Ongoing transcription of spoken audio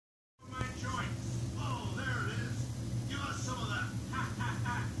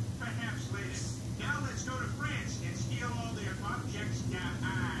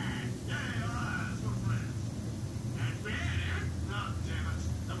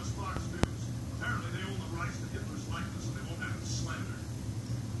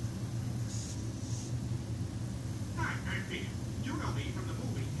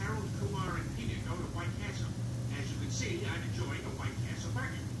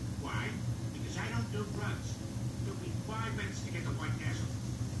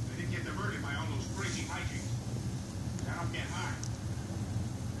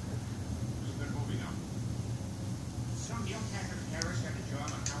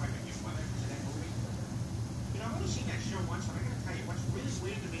Johnson, I gotta tell you, what's really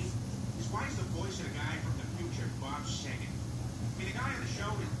weird to me is why is the voice of the guy from the future Bob Saget? I mean, the guy on the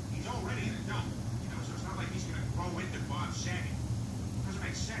show, he's already an adult, you know, so it's not like he's gonna grow into Bob Saget. Doesn't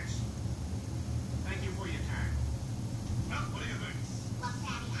make sense. Thank you for your time. Well, what do you think? Well,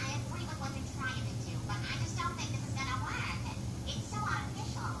 Patty, I agree with what you're trying to do, but I just don't think this is gonna work. It's so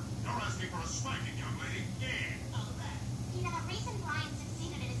artificial. You're asking for a spanking, young lady. Yeah. Oh, that. You know, the reason Brian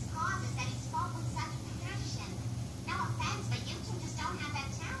succeeded in his cause is that he spoke with such passion. No offense, but you two just don't have that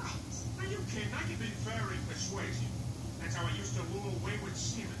talent. Are you kidding? I can be very persuasive. That's how I used to lure wayward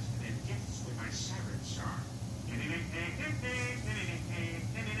seamers and then gifts with my siren song.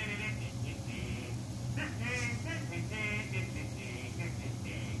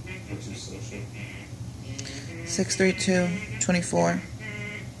 What's your social? 632-24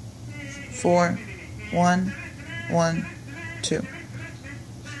 4112.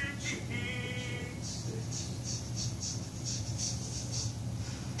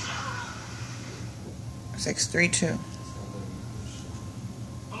 632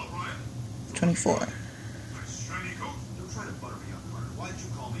 Hello, Brian. 24. Nice shiny coat. Don't try to butter me up, Carter. Why did you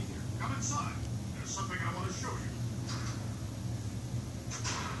call me here? Come inside. There's something I want to show you.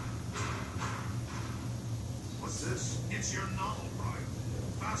 What's this? It's your novel, Brian.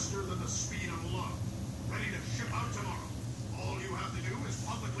 Faster than the speed of love. Ready to ship out tomorrow. All you have to do is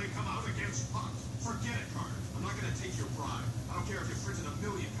publicly come out against pot. Forget it, Carter. I'm not going to take your bribe. I don't care if you printed 1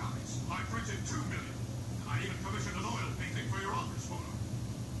 million copies. I printed 2 million. And I even commissioned an oil painting for your office photo.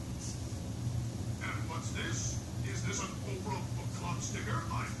 And what's this? Is this an Oprah book club sticker?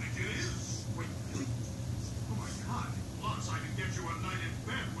 I think it is. Wait, really? Oh my God. Lots I can get you a night in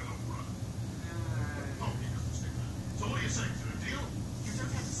bed with Oprah. Oh, he doesn't stick that. So what do you say? Is it a deal? You don't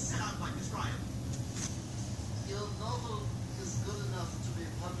have to set out like this, Brian. Your novel is good enough to be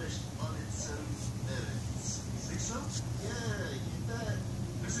published on its own merits. You think so? Yeah, you bet.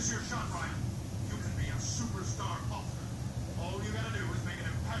 This is your shot, Brian. You can be a superstar author. All you gotta do is make an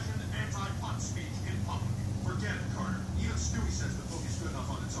impassioned anti-pot speech in public. Forget it, Carter. Even Stewie says the book is good enough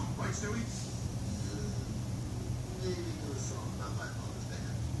on its own. Right, Stewie? Maybe do a song about my father's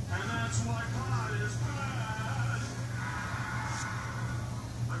band. And that's why pot is bad.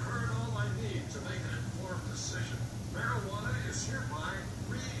 I've heard all I need to make an informed decision. Marijuana is hereby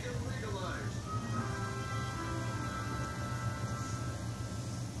re-illegalized.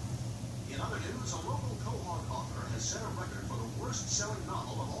 In other news, a local cohort author has set a record for the worst-selling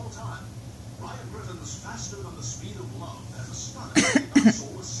novel of all time. Ryan Griffin's Faster Than the Speed of Love has astonishingly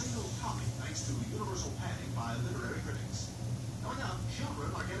outsold a single copy thanks to universal panning by literary critics. Coming up,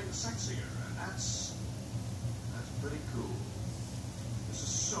 children are getting sexier, and that's pretty cool. This is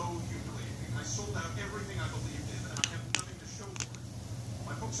so humiliating. I sold out everything I believed in, and I have nothing to show for it.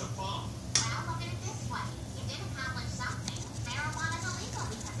 My book's a bomb. Well, look at it this way. You did accomplish something. Marijuana's illegal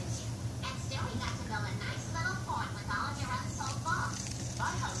because of you. And still you got to build a nice little fort with all of your unsold books. My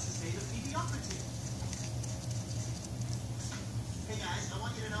house is made of mediocrity. Hey guys, I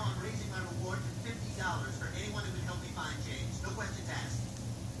want you to know I'm raising my reward to $50 for anyone who can help me find James. No questions asked.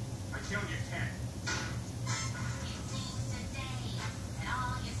 I killed your cat. It seems today that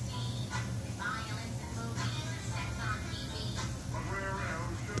all you see is violence in movies and sex on TV. But where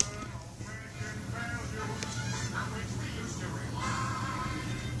else should old-fashioned values on which we used to rely?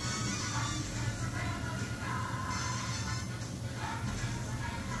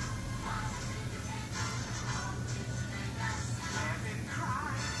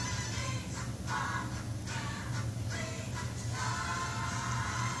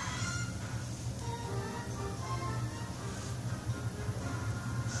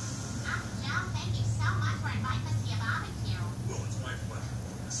 Joe, thank you so much for inviting us to your barbecue. Well, it's my pleasure,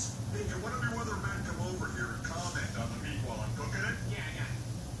 boys. Hey, can one of your other men come over here and comment on the meat while I'm cooking it? Yeah, I got it.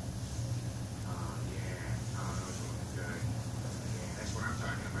 Oh, yeah. Oh, those are looking good. Yeah, that's what I'm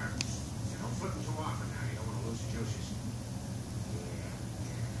talking about. You don't flip them too often now. You don't want to lose the juices. Yeah,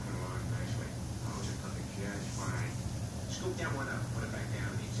 coming along nicely. Those are cooking just fine. Scoop that one up. Put it back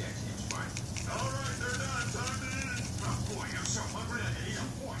down. The exact same spot. All right, they're done. Time to eat. Oh, boy, I'm so hungry I can eat a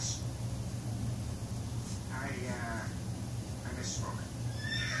horse. I misspoke.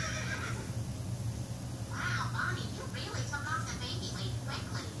 Wow, Bonnie, you really took off the baby weight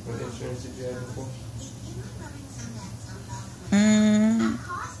quickly. What insurance did you have before? You mind rubbing some of that sunflower? Of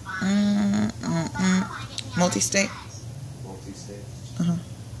course, Bonnie. But I don't want to get me Multi-state. Multi-state.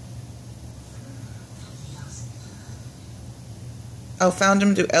 Oh, found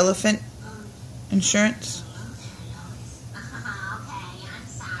him. Do elephant insurance. Okay, I'm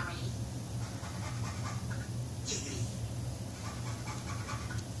sorry.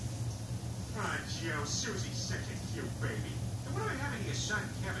 Ah, Joe. Susie's such a cute baby. And what do I have in your son,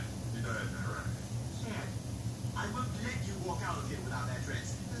 Kevin? You know that, right? Dad, I won't let you walk out of here without that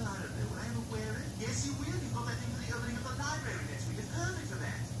dress. Oh, I don't know. Will I ever wear it? Yes, you will. You've got that thing for the opening of the library next week. It's perfect for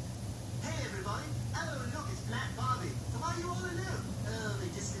that. Hey, everybody. Oh, look, it's Black Barbie. So why are you all alone? Oh,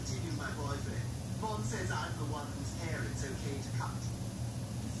 they discontinued my boyfriend. Mom says I'm the one whose hair it's okay to cut.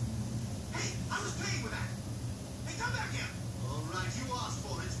 Hey, I was paying with that. Hey, come back here. All right, you asked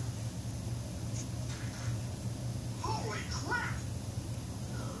for it. Holy crap!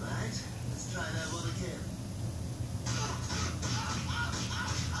 All right, let's try that one again.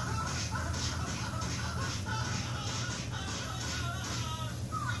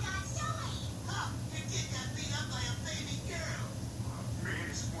 Oh my God, Joey! Huh, your kid got beat up by a baby girl. Oh, man,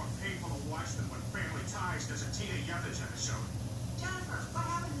 this is more painful to watch than when Family Ties does a Tina Yothers episode. Jennifer, what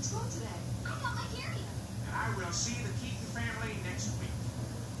happened in school today? I got my period. And I will see the Keaton family next week.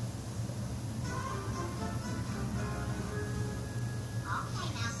 Okay,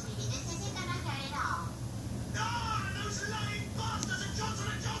 now, sweetie, this isn't gonna hurt at all. Ah, those lying bastards at Johnson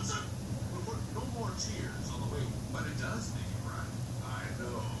 & Johnson! We'll put no more tears on the way, but it does make you cry. I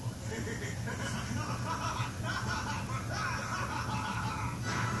know.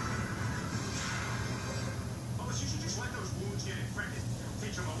 Lois, you should just let those wounds get infected. It'll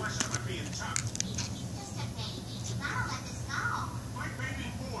teach them a lesson about being tough. Peter, he's just a baby. You gotta let this go. My baby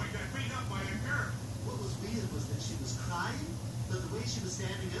boy got beat up by a girl. What was weird was that she was crying, but the way she was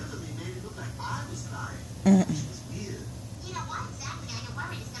standing over me made it look like I was crying. She was weird. You know, what exactly are you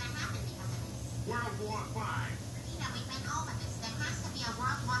worried is gonna happen because of this? World War V. Peter, we've been over this. There has to be a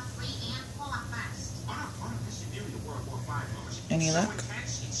World War III and IV first. On a missionary of World War V, Lois. Any It's so luck?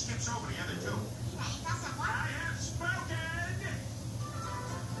 intense, it skips over the other two. Peter, it doesn't work. I have spoken!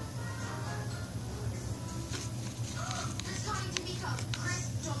 Miss Connie D'Amico. Chris,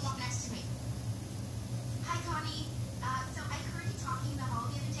 don't walk next to me. Hi, Connie. So I heard you talking in the hall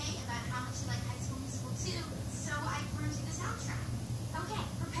the other day about how much you like High School Musical too. So I brought you the soundtrack. Okay,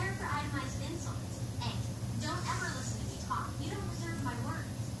 prepare for itemized insults. A, don't ever listen to me talk. You don't deserve my words.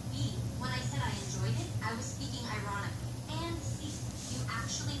 B, when I said I enjoyed it, I was speaking ironically. And C, you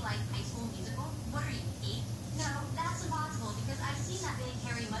actually like High School Musical? What are you, 8? No, that's impossible because I've seen that big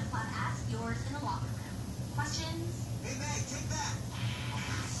hairy mudflap ass of yours in the locker room. Questions? Hey, Meg, take that.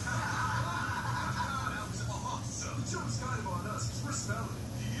 That was awesome. The joke's kind of on us, because we're spelling it.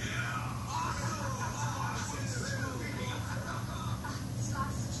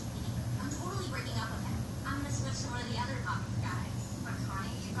 Scott's such an idiot. I'm totally breaking up with him. I'm gonna switch to one of the other popular guys. But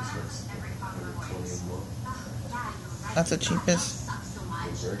Connie, you gotta have every popular voice. Yeah, you're right. That's the cheapest. That sucks so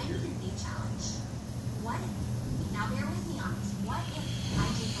much. I need a new challenge. What if? Now bear with me on this. What if I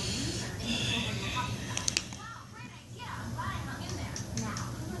take a loser in the program you're talking about? Wow, great idea. I'm glad I hung in there. Now,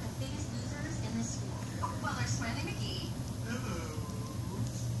 who are the biggest losers in this school? Oh, well, there's Smiley McGee.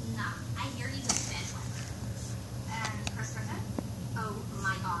 Nah, I hear he's a bedwetter. And Chris Griffin? Oh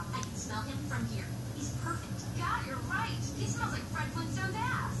my God, I can smell him from here. He's perfect. God, you're right. He smells like Fred Flintstone's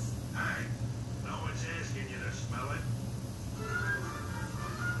ass. Hey, no one's asking you to smell it.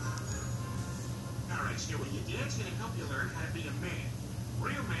 All right, Stewie, your dad's gonna help you learn how to be a man.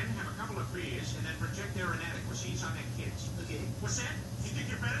 Real men have a couple of beers and then project their inadequacies on their kids. Okay. What's that? You think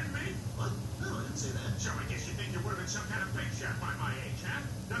you're better than me? What? No, I didn't say that. So I guess you think you would have been some kind of big shot by my age, huh?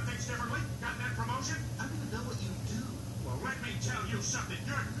 Done things differently? Gotten that promotion? I don't even know what you do. Well, let me tell you something.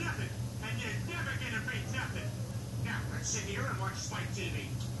 You're nothing, and you're never gonna be nothing. Now, let's sit here and watch Spike TV.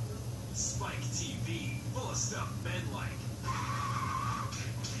 Spike TV, full of stuff men like.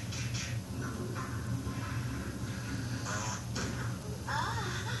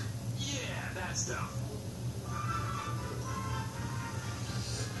 Yeah, that stuff.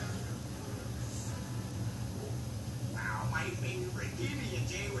 Wow, my favorite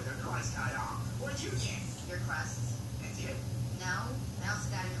PB&J with a crust cut off. What'd you get? Your crust. That's it. No, I also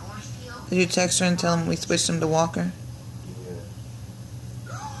got an orange peel. Did you text her and tell him we switched him to Walker? Yeah.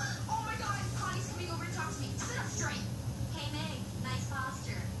 Oh my God, Connie's coming over to talk to me. Sit up straight. Hey Meg, nice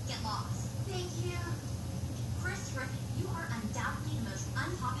posture. Get lost. Thank you. Chris Griffin, you are undoubtedly the most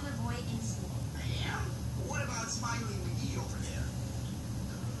unpopular boy in school. I am? What about Smiley McGee over there?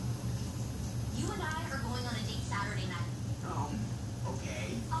 You and I are going on a date Saturday night.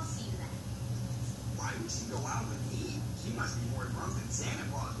 Okay. I'll see you then. Why would she go out with me? She must be more drunk than Santa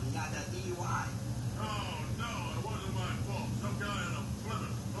Claus when he got that DUI. Oh, no, it wasn't my fault. Some guy in a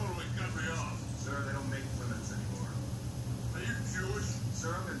Plymouth totally cut me off. Sir, they don't make Plymouths anymore. Are you Jewish?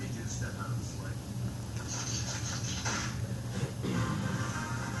 Sir, I'm gonna need you to step out of this way.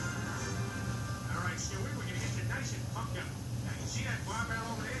 All right, Stewie, we're gonna get you nice and pumped up. Now, you see that barbell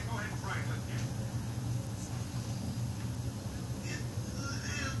over there? Go ahead and try it. Look there.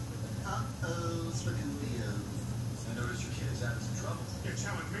 You're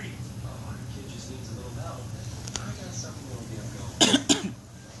telling me